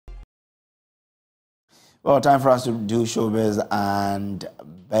Well, time for us to do showbiz, and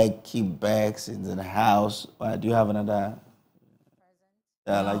Becky Bex is in the house. Do you have another?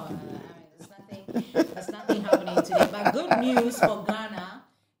 Yeah, No, like you do. there's nothing happening today. But good news for Ghana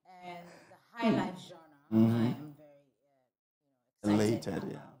and the high life genre. I am very excited Elated,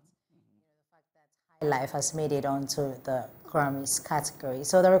 yeah. the fact that high life has made it onto the Grammys category.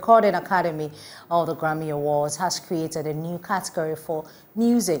 So the Recording Academy of the Grammy Awards has created a new category for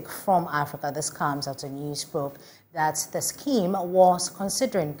music from Africa. This comes after news broke that the scheme was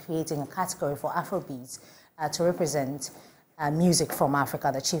considering creating a category for Afrobeats to represent music from Africa.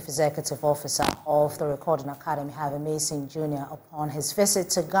 The Chief Executive Officer of the Recording Academy, Harvey Mason Jr., upon his visit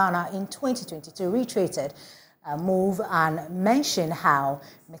to Ghana in 2022, reiterated a move and mentioned how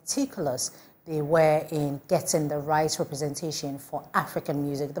meticulous they were in getting the right representation for African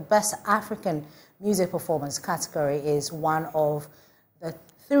music. The Best African Music Performance category is one of the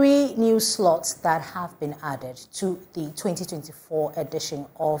 3 new slots that have been added to the 2024 edition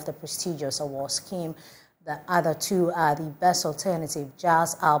of the prestigious award scheme. The other 2 are the Best Alternative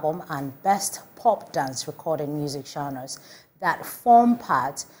Jazz Album and Best Pop Dance Recorded Music genres that form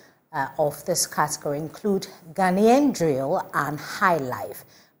part of this category include Ghanaian Drill and High Life.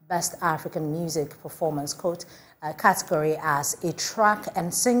 Best African Music Performance category as a track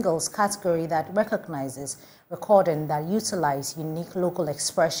and singles category that recognizes recording that utilize unique local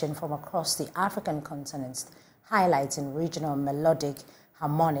expression from across the African continent, highlighting regional melodic,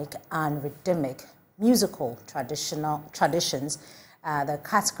 harmonic, and rhythmic musical traditions. The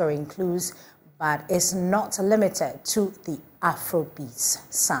category includes, but is not limited to, the Afrobeats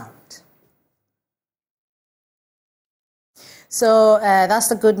sound. So that's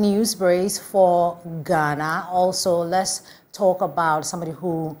the good news, Brace, for Ghana. Also, let's talk about somebody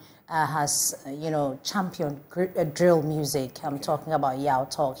who has, championed drill music. I'm talking about Yaw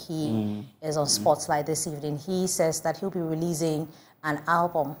Tog. He is on Spotlight this evening. He says that he'll be releasing an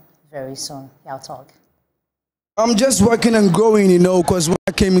album very soon. Yaw Tog. I'm just working and growing, because when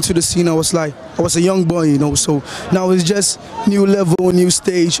I came into the scene, I was a young boy, so now it's just new level, new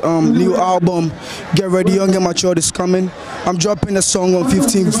stage, new album. Get ready, Young and Mature is coming. I'm dropping a song on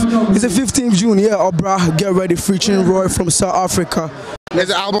 15th. It's the 15th June, yeah, Obra. Get ready, featuring Roy from South Africa. Is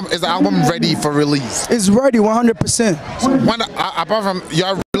the album ready for release? It's ready, 100%. So apart from,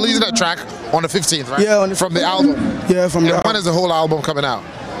 you're releasing a track on the 15th, right? Yeah, from the album. Yeah, from the album. When is the whole album coming out?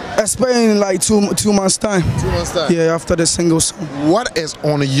 Expecting in like two months time. 2 months time. Yeah, after the single song. What is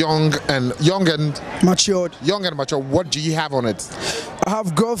on Young and Matured? Young and Mature. What do you have on it? I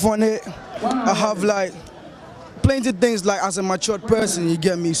have growth on it. I have plenty of things as a matured person, you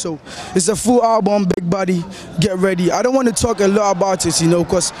get me? So it's a full album, big body, get ready. I don't want to talk a lot about it,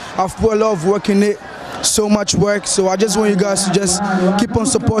 because I've put a lot of work in it, so much work. So I just want you guys to just keep on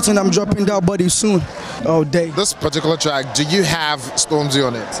supporting. I'm dropping that body soon, all day. This particular track, do you have Stormzy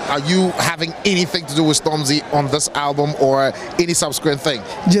on it? Are you having anything to do with Stormzy on this album or any subsequent thing?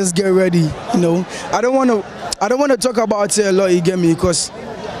 Just get ready, I don't want to talk about it a lot, you get me? Because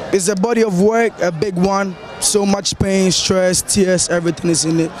it's a body of work, a big one. So much pain, stress, tears, everything is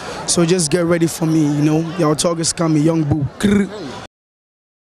in it. So just get ready for me, Yaw Tog is coming, young boo.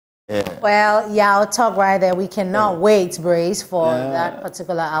 Yeah. Well, Yaw Tog right there. We cannot wait, Brace, for that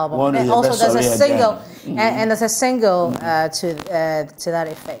particular album. And also, there's a single, and there's a single to that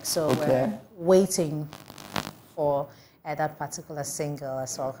effect. So we're waiting for that particular single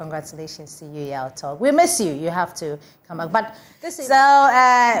as well. Congratulations to you, Yaw Tog. We miss you. You have to come back. But this is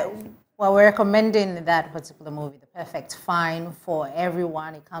well, we're recommending that particular movie, The Perfect Fine, for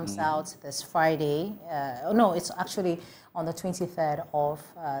everyone. It comes out this Friday. No, it's actually on the 23rd of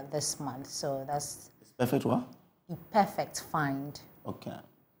this month. So that's... Perfect what? The Perfect Find. Okay.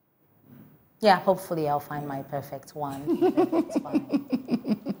 Yeah, hopefully I'll find my perfect one. Perfect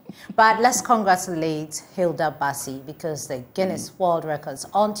Find. But let's congratulate Hilda Bassi, because the Guinness World Records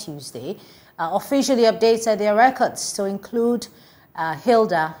on Tuesday officially updated their records to include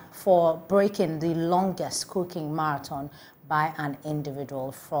Hilda for breaking the longest cooking marathon by an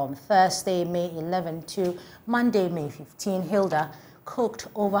individual. From Thursday, May 11 to Monday, May 15, Hilda cooked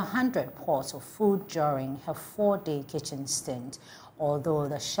over 100 pots of food during her 4-day kitchen stint. Although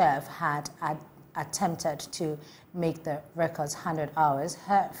the chef had attempted to make the records 100 hours,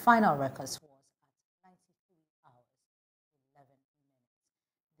 her final records was at 93 hours, 11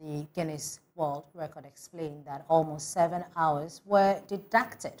 minutes. The Guinness World Record explained that almost 7 hours were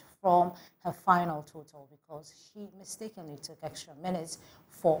deducted from her final total because she mistakenly took extra minutes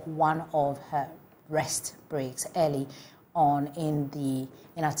for one of her rest breaks early on in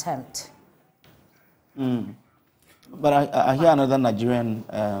attempt. But I hear another Nigerian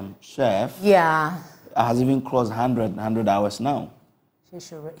chef. Yeah. has even crossed 100 hours now. He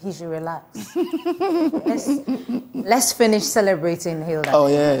should relax. let's finish celebrating Hilda. Oh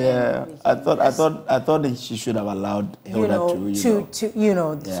yeah. I thought that she should have allowed Hilda so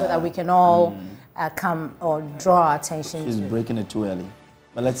that we can all come or draw our attention. She's breaking it too early.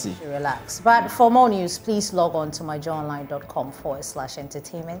 But let's see. Relax. But for more news, please log on to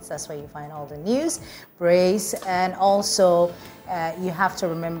myjoyonline.com/entertainment. That's where you find all the news, praise, and also you have to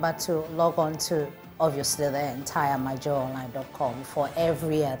remember to log on to, obviously, the entire myjoyonline.com for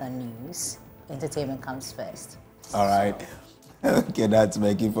every other news. Entertainment comes first. All right. Okay, that's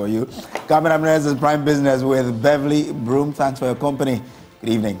Becky for you. Coming up next is Prime Business with Beverly Broom. Thanks for your company. Good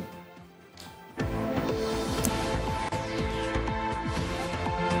evening.